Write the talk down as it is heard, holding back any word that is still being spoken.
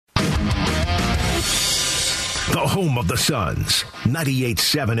the home of the Suns.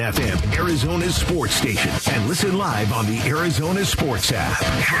 98.7 FM, Arizona's sports station. And listen live on the Arizona Sports app.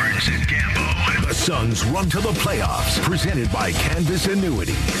 Burns and Gambo. The Suns run to the playoffs. Presented by Canvas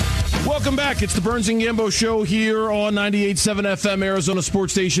Annuity. Welcome back. It's the Burns and Gambo Show here on 98.7 FM, Arizona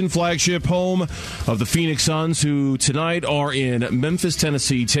Sports Station, flagship home of the Phoenix Suns, who tonight are in Memphis,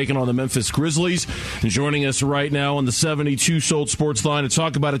 Tennessee, taking on the Memphis Grizzlies. And joining us right now on the 72 Sold Sports line to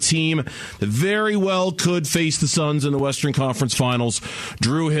talk about a team that very well could face the Suns in the Western Conference Finals,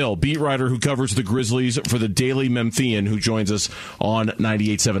 Drew Hill, beat writer who covers the Grizzlies for the Daily Memphian, who joins us on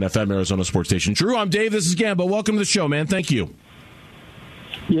 98.7 FM, Arizona Sports Station. Drew, I'm Dave. This is Gambo. Welcome to the show, man. Thank you.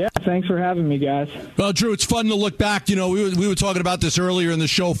 Yeah, thanks for having me, guys. Well, Drew, it's fun to look back. You know, we were talking about this earlier in the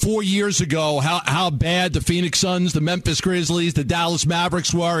show. 4 years ago, how bad the Phoenix Suns, the Memphis Grizzlies, the Dallas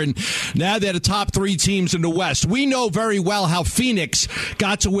Mavericks were, and now they're the top three teams in the West. We know very well how Phoenix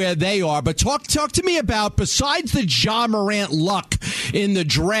got to where they are, but talk to me about, besides the Ja Morant luck in the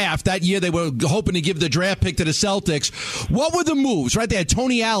draft, that year they were hoping to give the draft pick to the Celtics, what were the moves, right? They had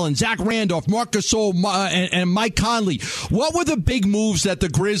Tony Allen, Zach Randolph, Marc Gasol, and Mike Conley. What were the big moves that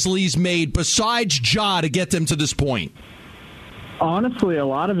the Grizzlies made besides Ja to get them to this point? Honestly, a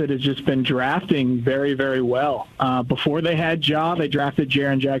lot of it has just been drafting very, very well. Before they had Ja, they drafted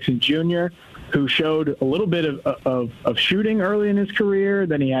Jaren Jackson Jr., who showed a little bit of shooting early in his career.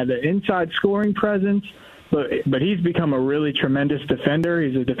 Then he had an inside scoring presence, but he's become a really tremendous defender.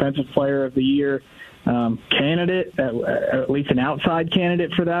 He's a Defensive Player of the Year candidate, at least an outside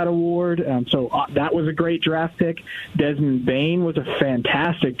candidate for that award. So that was a great draft pick. Desmond Bane was a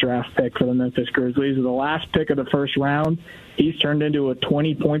fantastic draft pick for the Memphis Grizzlies. The last pick of the first round, he's turned into a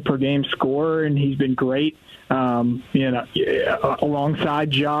 20-point-per-game scorer, and he's been great, alongside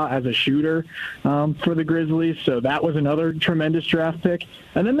Ja as a shooter for the Grizzlies. So that was another tremendous draft pick.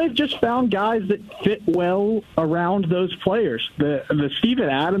 And then they've just found guys that fit well around those players. The Steven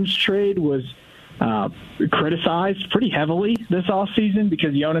Adams trade was criticized pretty heavily this offseason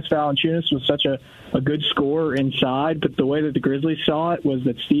because Jonas Valanciunas was such a good scorer inside, but the way that the Grizzlies saw it was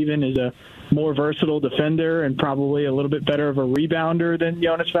that Steven is a more versatile defender and probably a little bit better of a rebounder than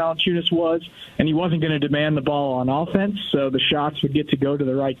Jonas Valanciunas was, and he wasn't going to demand the ball on offense, so the shots would get to go to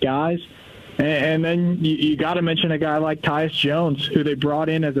the right guys. And then you got to mention a guy like Tyus Jones, who they brought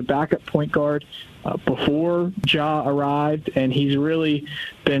in as a backup point guard before Ja arrived, and he's really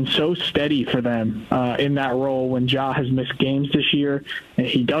been so steady for them in that role when Ja has missed games this year. And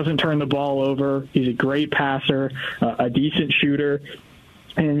he doesn't turn the ball over. He's a great passer, a decent shooter.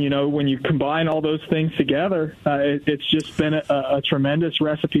 And, when you combine all those things together, it's just been a tremendous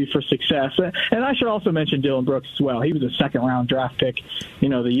recipe for success. And I should also mention Dillon Brooks as well. He was a second-round draft pick,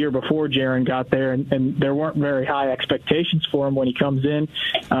 the year before Jaren got there, and there weren't very high expectations for him when he comes in.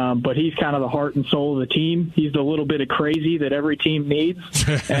 But he's kind of the heart and soul of the team. He's the little bit of crazy that every team needs.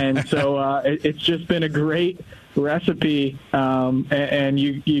 And so it's just been a great recipe, and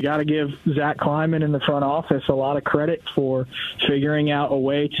you got to give Zach Kleiman in the front office a lot of credit for figuring out a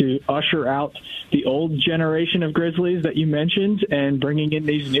way to usher out the old generation of Grizzlies that you mentioned and bringing in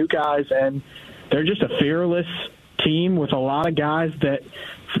these new guys. And they're just a fearless team with a lot of guys that,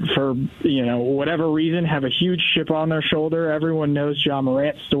 for whatever reason, have a huge chip on their shoulder. Everyone knows Ja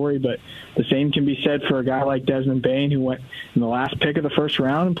Morant's story, but the same can be said for a guy like Desmond Bane, who went in the last pick of the first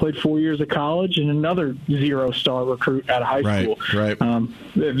round and played 4 years of college, and another zero-star recruit out of high school. Right.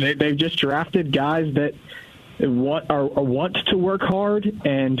 They've just drafted guys that want to work hard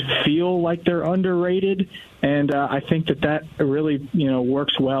and feel like they're underrated. And I think that really,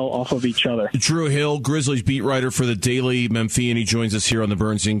 works well off of each other. Drew Hill, Grizzlies beat writer for the Daily Memphian. He joins us here on the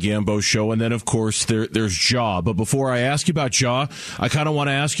Burns and Gambo Show. And then, of course, there's Ja. But before I ask you about Ja, I kind of want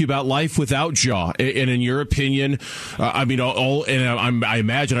to ask you about life without Ja. And in your opinion, I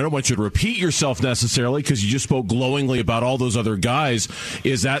imagine, I don't want you to repeat yourself necessarily because you just spoke glowingly about all those other guys.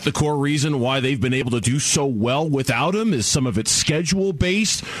 Is that the core reason why they've been able to do so well without him? Is some of it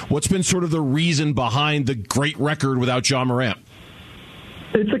schedule-based? What's been sort of the reason behind the great record without Ja Morant?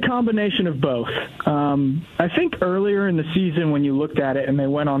 It's a combination of both. I think earlier in the season when you looked at it and they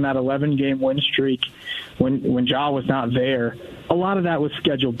went on that 11-game win streak when Ja was not there, a lot of that was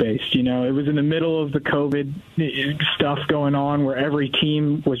schedule-based. It was in the middle of the COVID stuff going on where every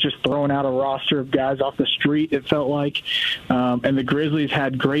team was just throwing out a roster of guys off the street, it felt like. And the Grizzlies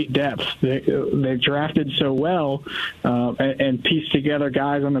had great depth. They drafted so well and pieced together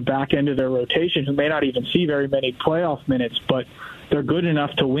guys on the back end of their rotation who may not even see very many playoff minutes, but they're good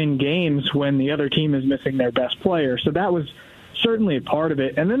enough to win games when the other team is missing their best player. So that was certainly a part of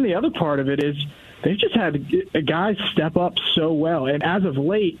it. And then the other part of it is they've just had guys step up so well. And as of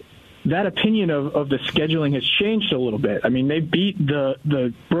late, that opinion of the scheduling has changed a little bit. I mean, they beat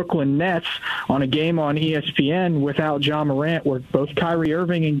the Brooklyn Nets on a game on ESPN without Ja Morant, where both Kyrie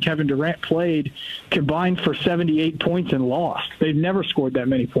Irving and Kevin Durant played, combined for 78 points and lost. They've never scored that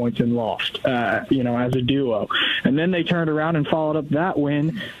many points and lost, as a duo. And then they turned around and followed up that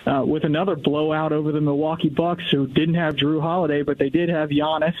win with another blowout over the Milwaukee Bucks, who didn't have Drew Holiday, but they did have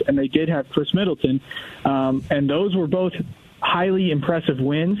Giannis and they did have Chris Middleton. And those were both highly impressive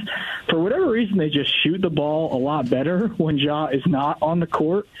wins. For whatever reason, they just shoot the ball a lot better when Ja is not on the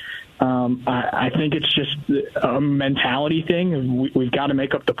court. I think it's just a mentality thing. We've got to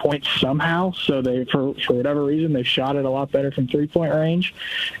make up the points somehow. So they, for whatever reason, they've shot it a lot better from 3-point range.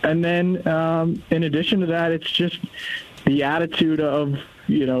 And then in addition to that, it's just the attitude of,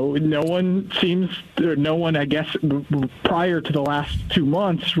 no one, I guess, prior to the last 2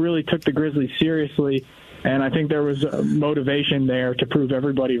 months really took the Grizzlies seriously. And I think there was a motivation there to prove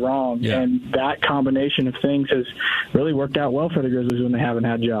everybody wrong. Yeah. And that combination of things has really worked out well for the Grizzlies when they haven't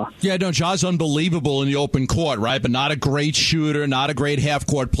had Ja. Yeah, Ja's unbelievable in the open court, right? But not a great shooter, not a great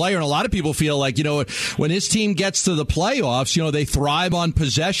half-court player. And a lot of people feel like, when his team gets to the playoffs, they thrive on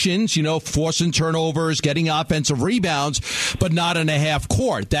possessions, forcing turnovers, getting offensive rebounds, but not in a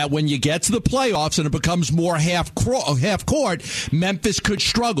half-court. That when you get to the playoffs and it becomes more half-court, Memphis could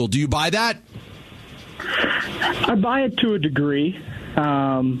struggle. Do you buy that? I buy it to a degree.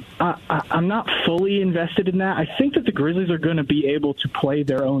 I'm not fully invested in that. I think that the Grizzlies are going to be able to play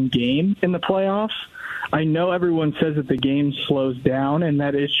their own game in the playoffs. I know everyone says that the game slows down, and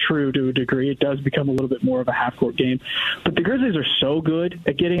that is true to a degree. It does become a little bit more of a half-court game. But the Grizzlies are so good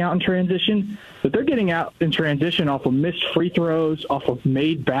at getting out in transition that they're getting out in transition off of missed free throws, off of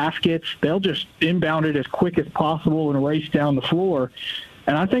made baskets. They'll just inbound it as quick as possible and race down the floor.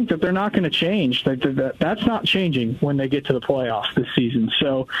 And I think that they're not going to change. That's not changing when they get to the playoffs this season.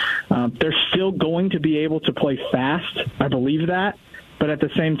 So they're still going to be able to play fast. I believe that. But at the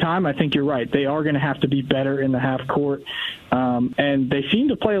same time, I think you're right. They are going to have to be better in the half court. And they seem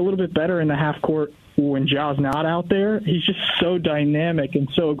to play a little bit better in the half court when Ja's not out there. He's just so dynamic and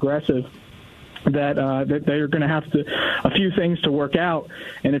so aggressive that they're going to have a few things to work out.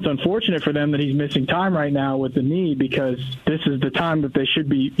 And it's unfortunate for them that he's missing time right now with the knee, because this is the time that they should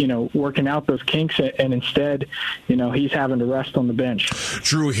be, working out those kinks, and instead, he's having to rest on the bench.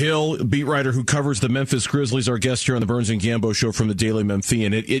 Drew Hill, beat writer who covers the Memphis Grizzlies, our guest here on the Burns and Gambo show from the Daily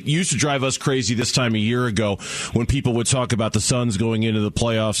Memphian. It used to drive us crazy this time a year ago when people would talk about the Suns going into the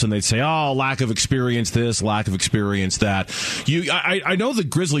playoffs and they'd say, lack of experience this, lack of experience that. I know the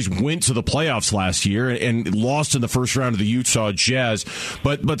Grizzlies went to the playoffs last year and lost in the first round of the Utah Jazz,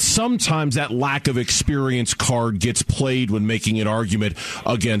 but sometimes that lack of experience card gets played when making an argument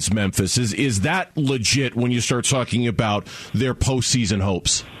against Memphis. Is that legit when you start talking about their postseason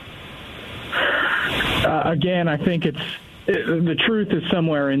hopes? Again, I think the truth is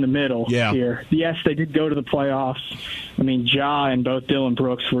somewhere in the middle here. Yes, they did go to the playoffs. I mean, Ja and both Dillon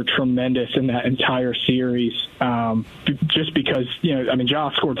Brooks were tremendous in that entire series. Just because,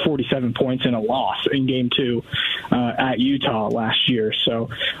 Ja scored 47 points in a loss in Game 2 at Utah last year. So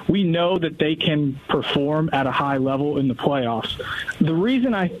we know that they can perform at a high level in the playoffs. The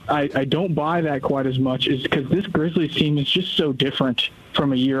reason I don't buy that quite as much is because this Grizzlies team is just so different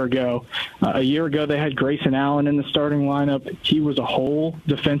from a year ago. A year ago, they had Grayson Allen in the starting lineup. He was a hole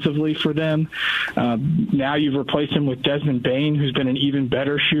defensively for them. Now you've replaced him with Desmond Bane, who's been an even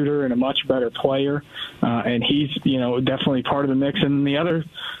better shooter and a much better player. And he's, definitely part of the mix. And the other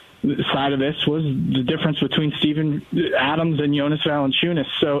side of this was the difference between Steven Adams and Jonas Valanciunas.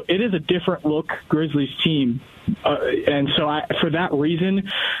 So it is a different look Grizzlies team. And so for that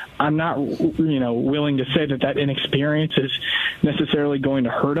reason, I'm not, willing to say that inexperience is necessarily going to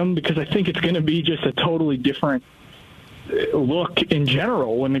hurt them, because I think it's going to be just a totally different look in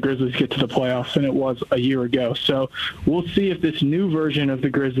general when the Grizzlies get to the playoffs than it was a year ago. So we'll see if this new version of the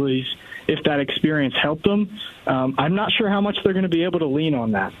Grizzlies, if that experience helped them. I'm not sure how much they're going to be able to lean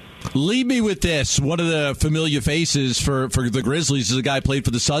on that. Leave me with this. One of the familiar faces for the Grizzlies is a guy who played for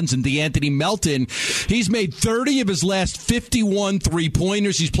the Suns, and DeAnthony Melton. He's made 30 of his last 51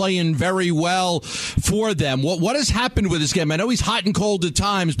 three-pointers. He's playing very well for them. What has happened with this game? I know he's hot and cold at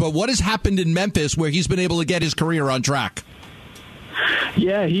times, but what has happened in Memphis where he's been able to get his career on track?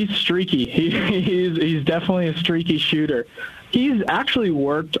 Yeah, he's streaky. He's definitely a streaky shooter. He's actually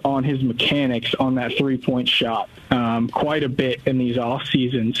worked on his mechanics on that three-point shot quite a bit in these off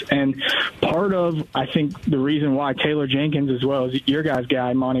seasons. And part of, I think, the reason why Taylor Jenkins, as well as your guys'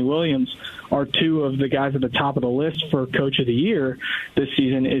 guy, Monty Williams, are two of the guys at the top of the list for Coach of the Year this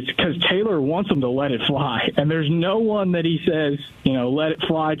season is because Taylor wants them to let it fly. And there's no one that he says, let it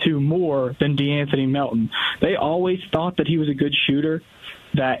fly to more than DeAnthony Melton. They always thought that he was a good shooter,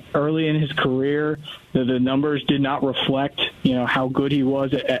 that early in his career, the numbers did not reflect, how good he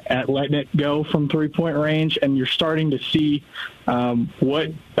was at letting it go from three-point range. And you're starting to see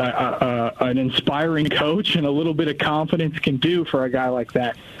what an inspiring coach and a little bit of confidence can do for a guy like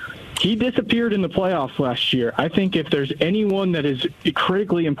that. He disappeared in the playoffs last year. I think if there's anyone that is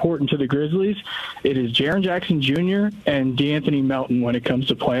critically important to the Grizzlies, it is Jaren Jackson Jr. and DeAnthony Melton when it comes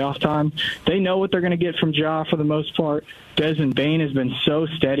to playoff time. They know what they're going to get from Ja for the most part. Desmond Bane has been so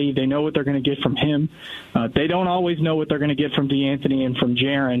steady. They know what they're going to get from him. They don't always know what they're going to get from DeAnthony and from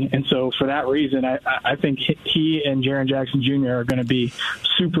Jaren. And so for that reason, I think he and Jaren Jackson Jr. are going to be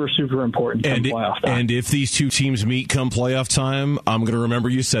super, super important come playoff time. And if these two teams meet come playoff time, I'm going to remember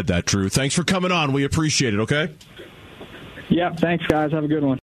you said that, Drew. Thanks for coming on. We appreciate it, okay? Yeah, thanks, guys. Have a good one.